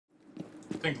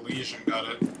think Legion got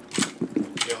it.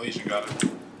 Yeah, Legion got it.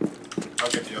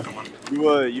 I'll get the other one.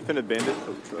 You finna bandit?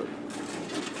 Oh, truck.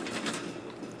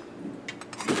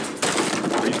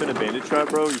 Are you finna bandit trap,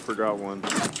 bro? You forgot one.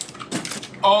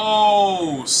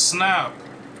 Oh, snap.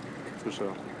 For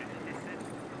sure.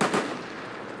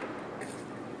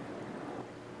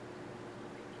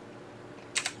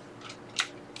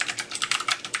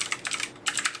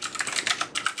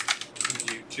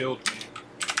 You killed me.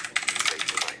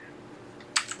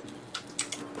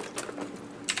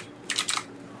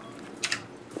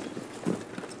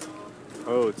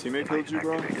 Oh, teammate killed you,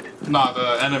 bro? Nah,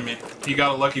 the enemy. He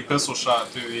got a lucky pistol shot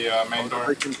through the main door.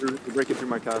 They're breaking through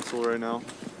my castle right now.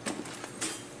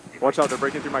 Watch out, they're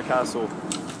breaking through my castle.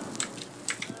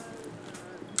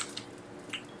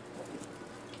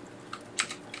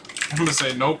 I'm gonna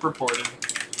say nope reported. 5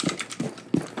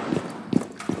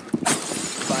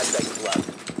 seconds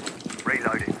left.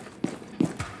 Reloading.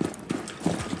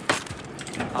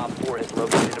 Op 4 has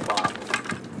located a bomb.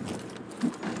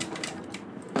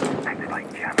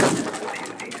 Activate jammers.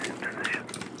 Fuses in position.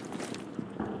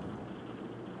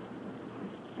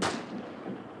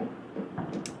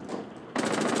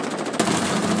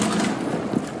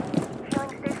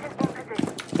 Fueling station in position.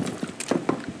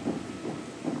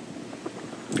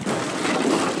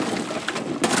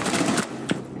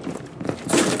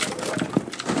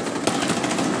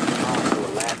 Op 4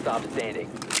 last stop standing.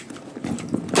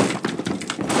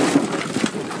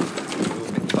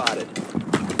 Movement spotted.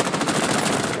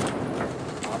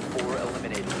 Op 4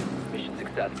 eliminated. Mission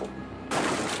successful.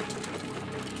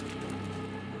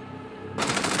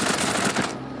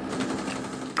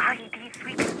 IED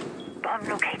sweep. Bomb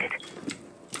located.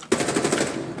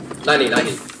 90,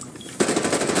 90.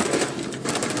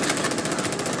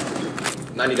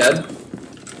 90 dead.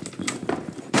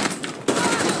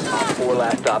 Op 4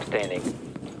 last stop standing.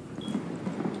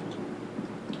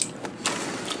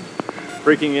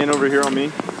 Breaking in over here on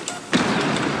me.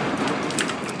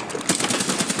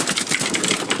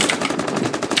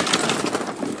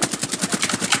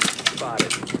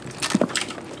 Spotted.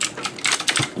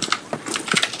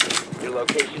 Your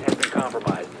location has been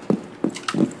compromised.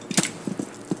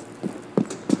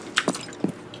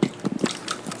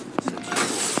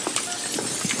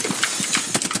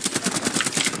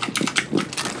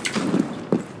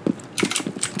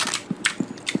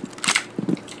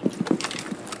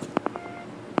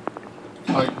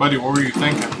 Like, buddy, what were you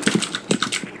thinking?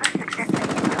 Fever successfully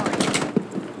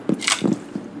deployed.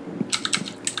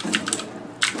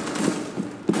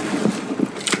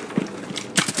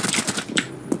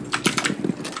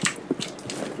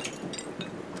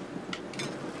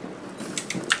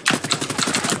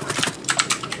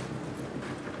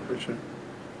 For sure.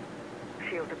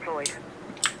 Shield deployed.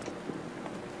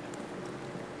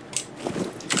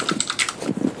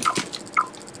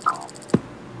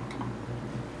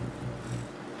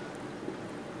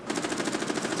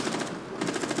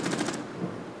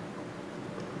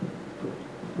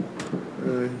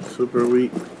 Super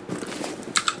weak.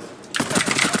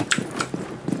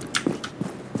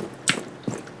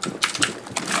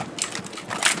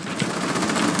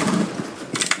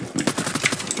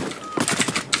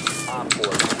 Op 4.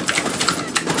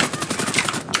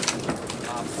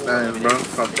 Op 4 Damn, bro.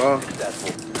 Pop off.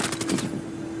 successful.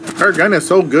 Her gun is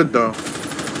so good, though.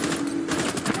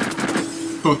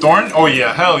 Who, Thorn? Oh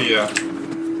yeah, hell yeah.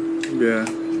 Yeah.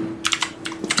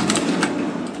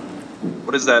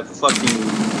 What is that fucking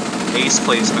ace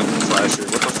placement flasher?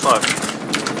 What the fuck?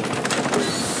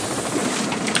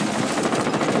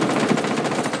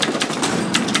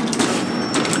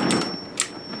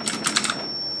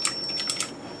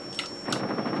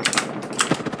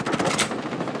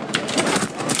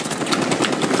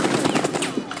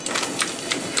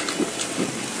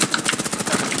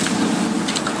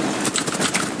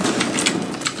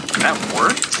 That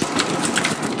worked?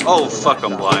 Oh fuck,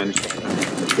 I'm blind.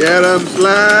 Get him,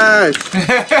 Slash!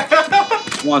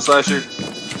 Come on, Slasher.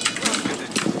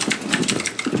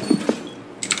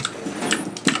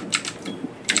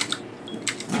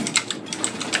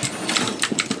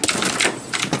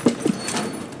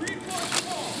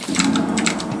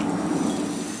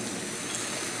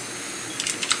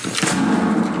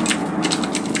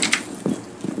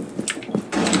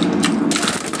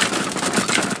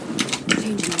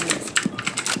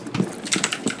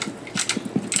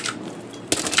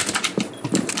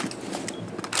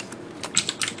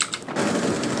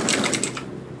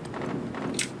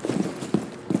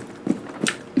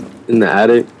 In the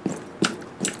attic.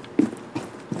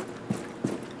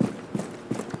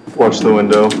 Watch the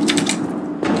window.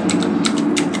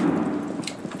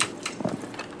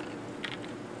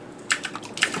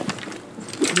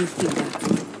 new feedback.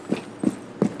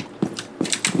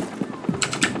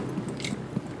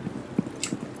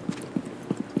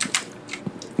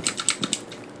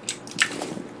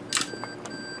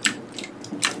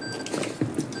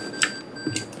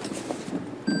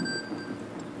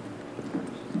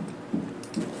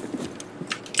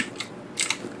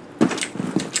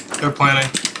 They're planning.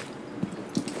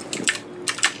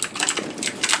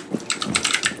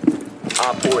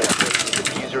 Op 4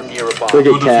 diffuser near a bomb. Look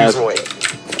at Cav. Destroy it.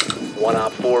 1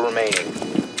 Op 4 remaining.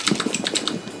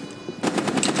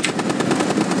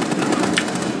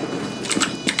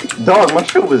 Dog, my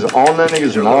shit was on that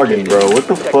nigga's noggin, bro. What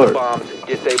the Protect the fuck? bombs and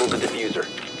disable the diffuser.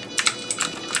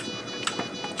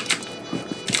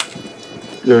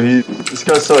 Yo, this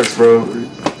guy sucks, bro.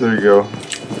 There you go.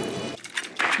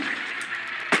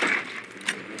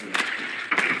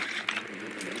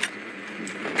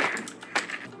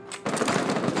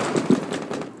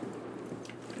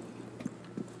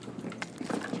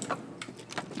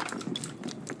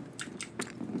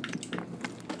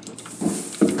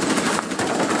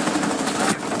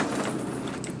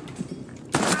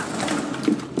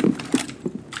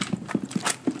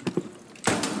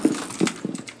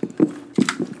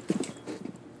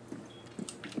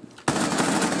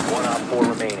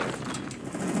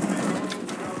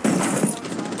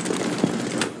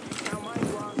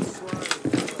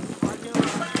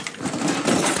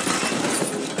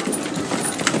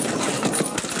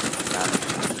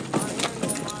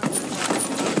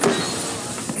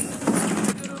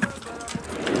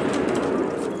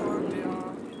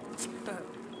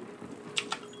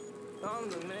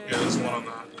 Yeah, there's one on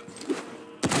that.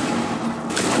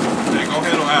 Hey, go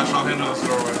handle Ash. I'll handle this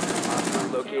doorway.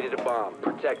 Located a bomb.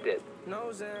 Protect it.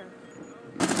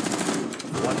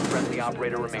 One friendly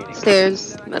operator remaining.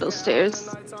 Stairs, metal stairs.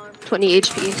 20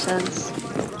 HP sense.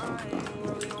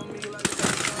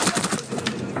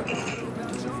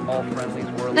 All friendlies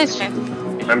were Nice check.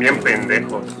 Están bien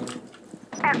pendejos.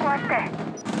 Aguante.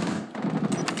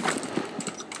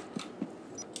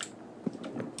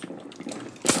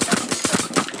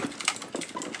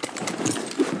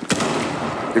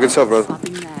 You can sell, bro.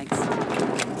 Swapping mags.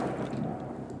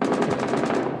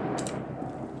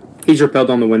 He's repelled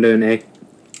on the window in A.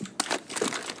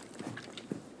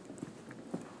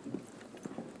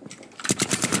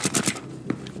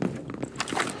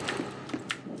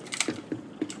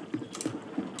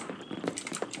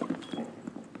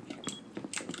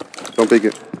 Don't peek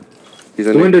it. He's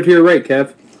in The there. window to your right,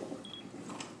 Kev.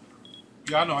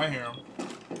 Yeah, I know. I hear him.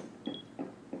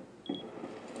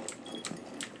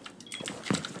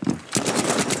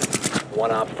 One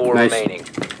Op 4 Nice. remaining.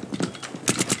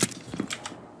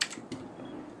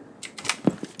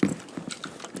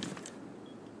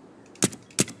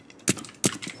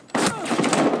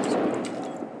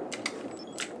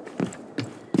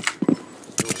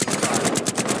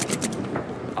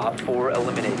 Op 4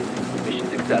 eliminated. Mission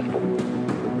successful.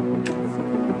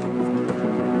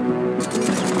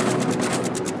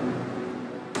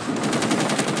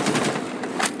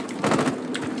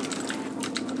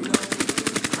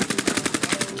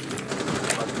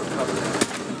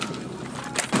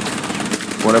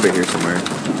 One over here somewhere.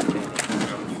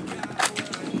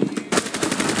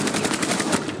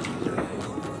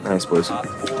 Nice, boys. Op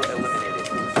 4 eliminated.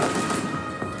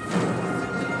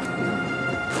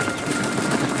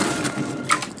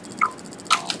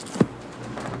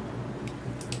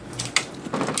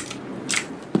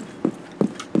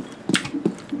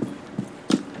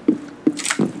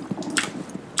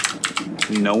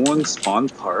 No one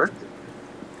spawned park?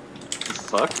 The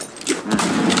fuck?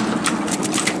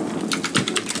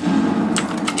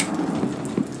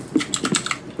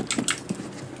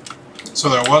 So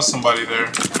there was somebody there.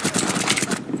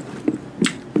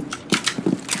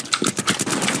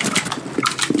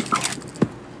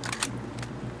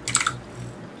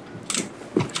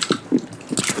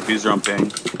 Diffuser on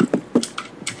ping.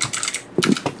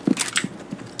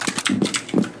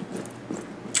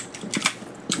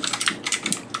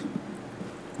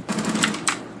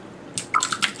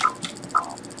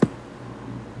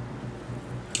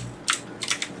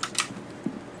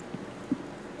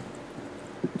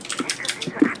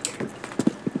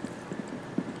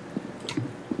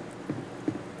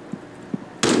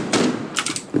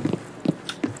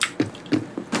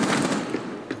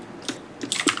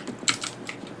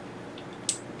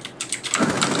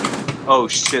 Oh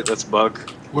shit, that's Bug.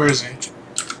 Where is he?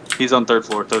 He's on third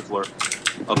floor.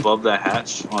 Above that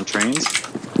hatch on trains.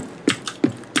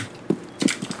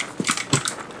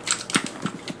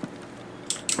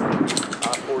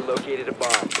 Op 4 located a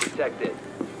bomb. Protect it.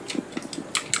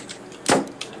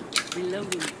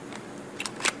 Reloading.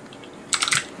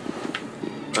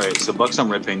 Alright, so Buck's on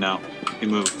ripping now. He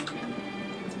moved.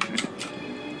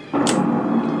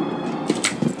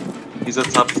 He's at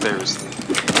the top of the stairs.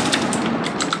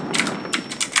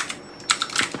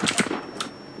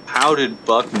 How did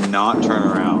Buck not turn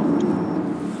around?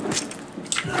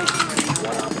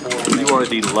 You are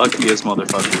the luckiest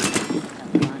motherfucker.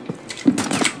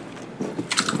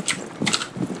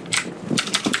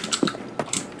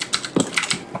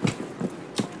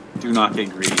 Do not get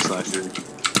greedy, Slasher.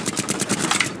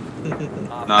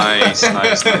 Nice,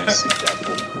 nice, nice.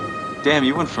 Damn,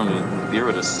 you went from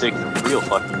 0 to 6 real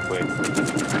fucking quick.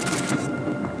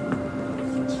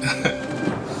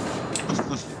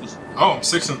 Oh, I'm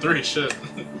 6 and 3. Shit.